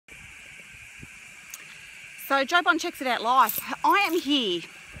So Joe Bond checks it out live. I am here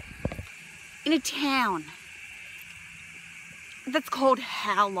in a town that's called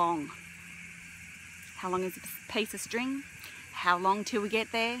Howlong. How long is a piece of string? How long till we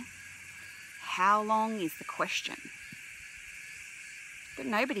get there? How long is the question that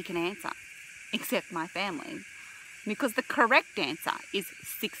nobody can answer except my family, because the correct answer is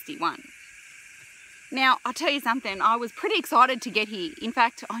 61. Now, I'll tell you something, I was pretty excited to get here. In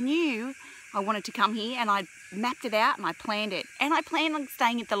fact, I knew I wanted to come here and I mapped it out and I planned it. And I planned on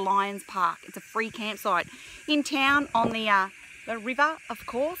staying at the Lions Park. It's a free campsite in town on the river, of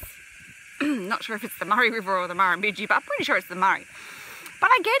course. Not sure if it's the Murray River or the Murrumbidgee, but I'm pretty sure it's the Murray. But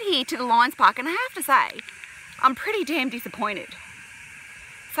I get here to the Lions Park and I have to say, I'm pretty damn disappointed.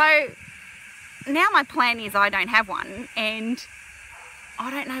 So now my plan is I don't have one and I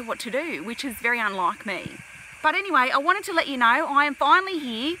don't know what to do, which is very unlike me. But anyway, I wanted to let you know I am finally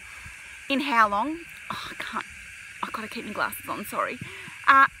here in Howlong. Oh, I've got to keep my glasses on, sorry.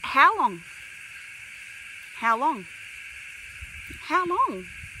 Howlong. How long? How long?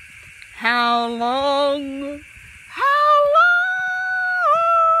 How long? How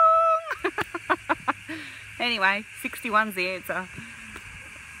long? Anyway, 61's the answer.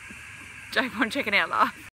 Joe Bond checking out live.